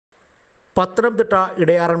പത്തനംതിട്ട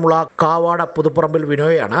ഇടയാറന്മുള കാവാട പുതുപ്പറമ്പിൽ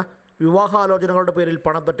വിനോയാണ് വിവാഹാലോചനകളുടെ പേരിൽ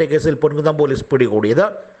പണം തട്ടിയ കേസിൽ പൊൻകുന്നം പോലീസ് പിടികൂടിയത്.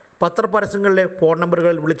 പത്രപരസ്യങ്ങളിലെ ഫോൺ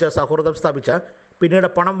നമ്പറുകളിൽ വിളിച്ച് സൗഹൃദം സ്ഥാപിച്ച് പിന്നീട്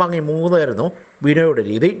പണം വാങ്ങി മുങ്ങുന്നതായിരുന്നു വിനോയുടെ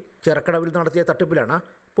രീതി. ചെറക്കടവിൽ നടത്തിയ തട്ടിപ്പിലാണ്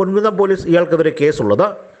പൊൻകുന്നം പോലീസ് ഇയാൾക്കെതിരെ കേസുള്ളത്.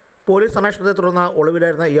 പോലീസ് അന്വേഷണത്തെ തുടർന്ന്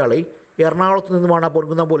ഒളിവിലായിരുന്ന ഇയാളെ എറണാകുളത്ത് നിന്നുമാണ്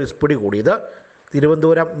പൊൻകുന്നം പോലീസ് പിടികൂടിയത്.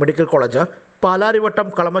 തിരുവനന്തപുരം മെഡിക്കൽ കോളേജ്, പാലാരിവട്ടം,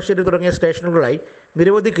 കളമശ്ശേരി തുടങ്ങിയ സ്റ്റേഷനുകളിലായി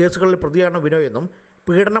നിരവധി കേസുകളിൽ പ്രതിയാണ് വിനോയെന്നും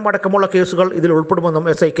പീഡനം അടക്കമുള്ള കേസുകൾ ഇതിൽ ഉൾപ്പെടുമെന്നും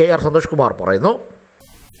SI KR സന്തോഷ് കുമാർ പറയുന്നു.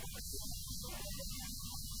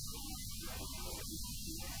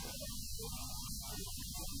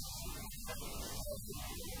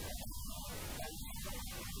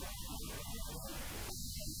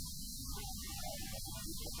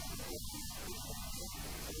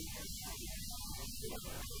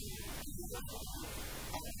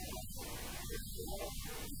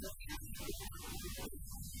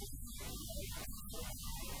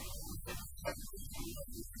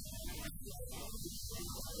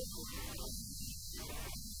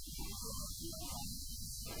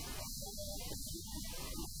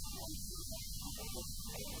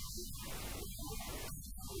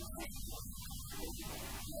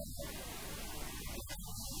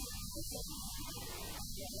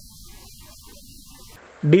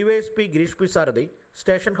 DYSP Girish P. സാരഥി,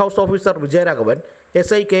 station house officer Vijayaraghavan,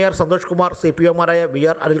 SI KR Santhosh Kumar, CPOമാരായ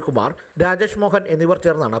VR Anilkumar, Rajesh Mohan എന്നിവർ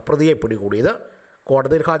ചേർന്നാണ് പ്രതിയെ പിടികൂടിയത്.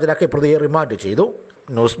 കോടതിയിൽ ഹാജരാക്കി പ്രതിയെ റിമാൻഡ് ചെയ്തു.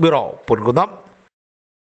 News bureau, Ponkunnam.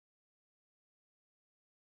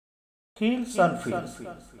 Heels and feels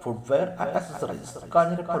footwear and accessories,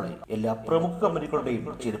 Kanjirappally. എല്ലാ പ്രമുഖ കമ്പനികളുടെയും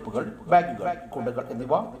ചെരുപ്പുകൾ, ബാഗുകൾ, കുടകൾ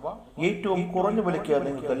എന്നിവ ഏറ്റവും കുറഞ്ഞ വിലയ്ക്ക്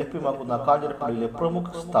നിങ്ങൾക്ക് ലഭ്യമാക്കുന്ന കാഞ്ഞിരപ്പള്ളിയിലെ പ്രമുഖ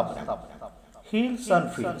സ്ഥാപനം heels and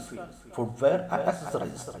feels footwear and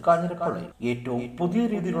accessories, Kanjirappally. ഏറ്റവും പുതിയ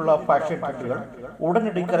രീതിയിലുള്ള ഫാഷൻ ട്രെൻഡുകൾ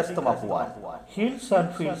ഉടനടി കരസ്ഥമാക്കുവാൻ heels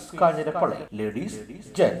and feels, Kanjirappally. Ladies,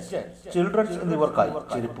 gents, children's എന്നിവർക്കായി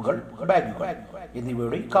ചെരുപ്പുകൾ, ബാഗുകൾ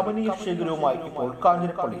എന്നിവയുടെ കമനീയ ശേഖരവുമായി ഇപ്പോൾ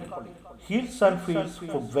Kanjirappally heels and feels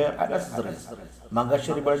footwear and accessories,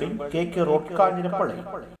 മംഗശ്ശേരി building, KK road, Kanjirappally.